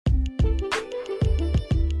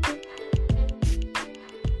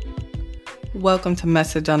Welcome to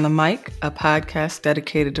Message on the Mic, a podcast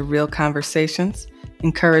dedicated to real conversations,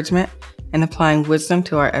 encouragement, and applying wisdom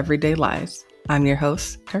to our everyday lives. I'm your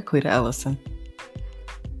host, Darquita Ellison.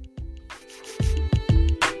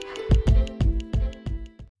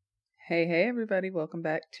 Hey, everybody. Welcome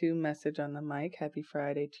back to Message on the Mic. Happy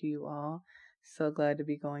Friday to you all. So glad to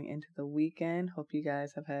be going into the weekend. Hope you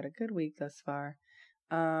guys have had a good week thus far.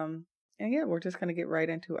 We're just going to get right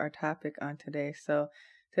into our topic on today. So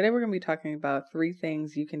today we're going to be talking about 3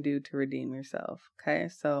 things you can do to redeem yourself. Okay,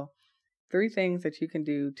 so 3 things that you can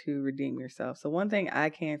do to redeem yourself. So one thing I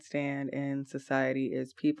can't stand in society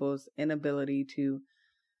is people's inability to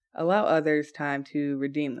allow others time to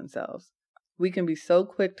redeem themselves. We can be so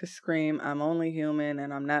quick to scream, I'm only human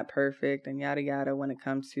and I'm not perfect and yada yada when it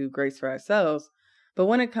comes to grace for ourselves. But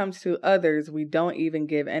when it comes to others, we don't even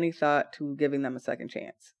give any thought to giving them a second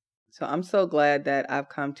chance. So I'm so glad that I've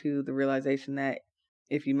come to the realization that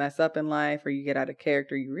if you mess up in life or you get out of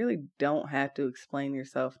character, you really don't have to explain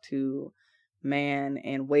yourself to man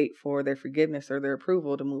and wait for their forgiveness or their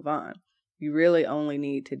approval to move on. You really only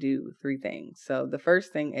need to do 3 things. So the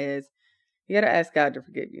first thing is you got to ask God to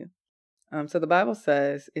forgive you. So the Bible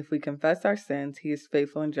says, if we confess our sins, he is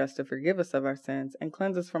faithful and just to forgive us of our sins and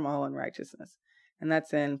cleanse us from all unrighteousness. And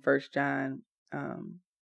that's in 1 John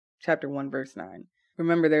chapter 1, verse 9.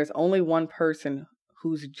 Remember, there's only one person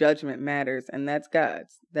whose judgment matters, and that's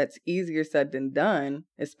God's. That's easier said than done,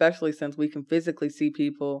 especially since we can physically see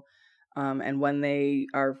people and when they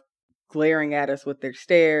are glaring at us with their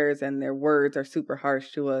stares and their words are super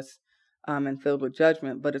harsh to us and filled with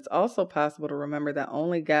judgment. But it's also possible to remember that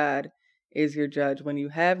only God is your judge when you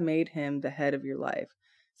have made him the head of your life.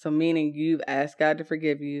 So meaning you've asked God to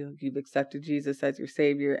forgive you, you've accepted Jesus as your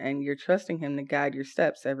Savior, and you're trusting him to guide your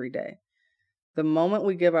steps every day. The moment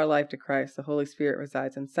we give our life to Christ, the Holy Spirit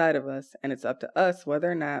resides inside of us, and it's up to us whether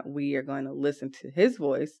or not we are going to listen to his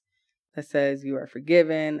voice that says you are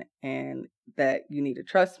forgiven and that you need to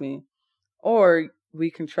trust me, or we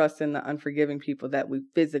can trust in the unforgiving people that we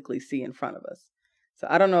physically see in front of us. So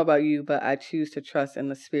I don't know about you, but I choose to trust in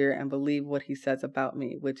the Spirit and believe what he says about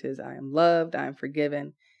me, which is I am loved, I am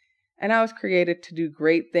forgiven, and I was created to do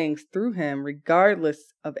great things through him,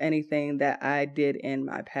 regardless of anything that I did in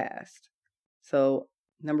my past. So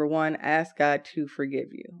number 1, ask God to forgive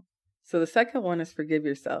you. So the second one is forgive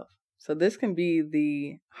yourself. So this can be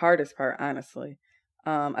the hardest part, honestly.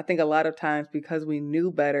 I think a lot of times because we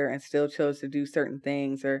knew better and still chose to do certain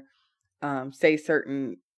things or say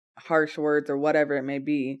certain harsh words or whatever it may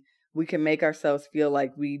be, we can make ourselves feel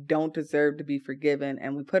like we don't deserve to be forgiven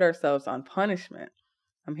and we put ourselves on punishment.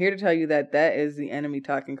 I'm here to tell you that that is the enemy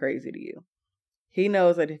talking crazy to you. He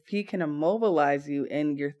knows that if he can immobilize you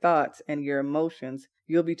in your thoughts and your emotions,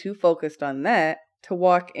 you'll be too focused on that to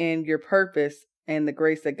walk in your purpose and the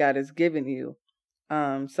grace that God has given you.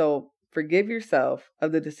 So forgive yourself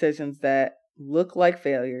of the decisions that look like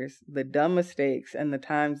failures, the dumb mistakes, and the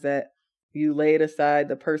times that you laid aside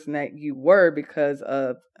the person that you were because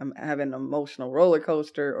of having an emotional roller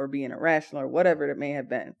coaster or being irrational or whatever it may have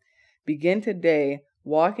been. Begin today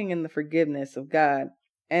walking in the forgiveness of God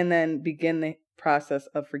and then begin the process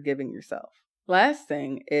of forgiving yourself. Last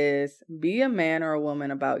thing is be a man or a woman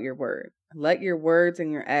about your word. Let your words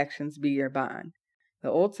and your actions be your bond. The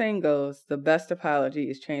old saying goes, the best apology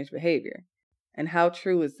is changed behavior. And how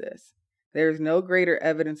true is this? There is no greater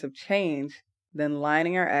evidence of change than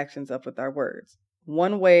lining our actions up with our words.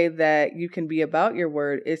 One way that you can be about your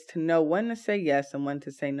word is to know when to say yes and when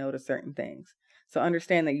to say no to certain things. So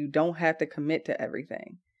understand that you don't have to commit to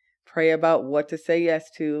everything. Pray about what to say yes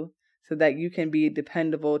to so that you can be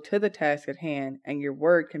dependable to the task at hand and your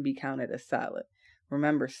word can be counted as solid.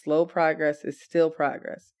 Remember, slow progress is still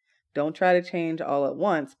progress. Don't try to change all at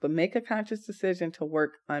once, but make a conscious decision to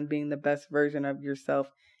work on being the best version of yourself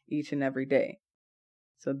each and every day.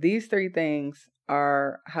 So these 3 things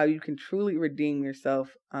are how you can truly redeem yourself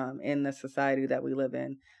in the society that we live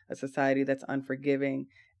in, a society that's unforgiving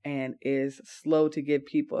and is slow to give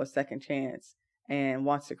people a second chance and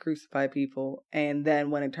wants to crucify people. And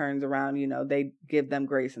then when it turns around, they give them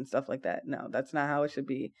grace and stuff like that. No, that's not how it should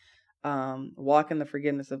be. Walk in the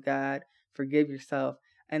forgiveness of God, forgive yourself,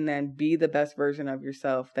 and then be the best version of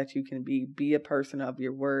yourself that you can be. Be a person of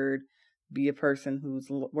your word. Be a person whose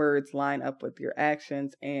words line up with your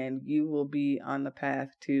actions, and you will be on the path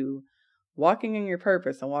to walking in your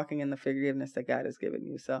purpose and walking in the forgiveness that God has given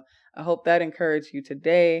you. So I hope that encouraged you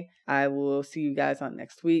today. I will see you guys on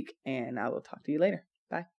next week, and I will talk to you later.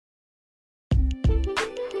 Bye.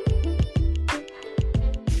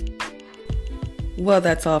 Well,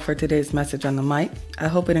 that's all for today's message on the mic. I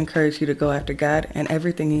hope it encouraged you to go after God and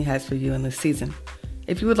everything he has for you in this season.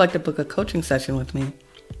 If you would like to book a coaching session with me,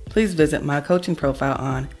 please visit my coaching profile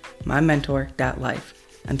on mymentor.life.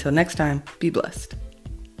 Until next time, be blessed.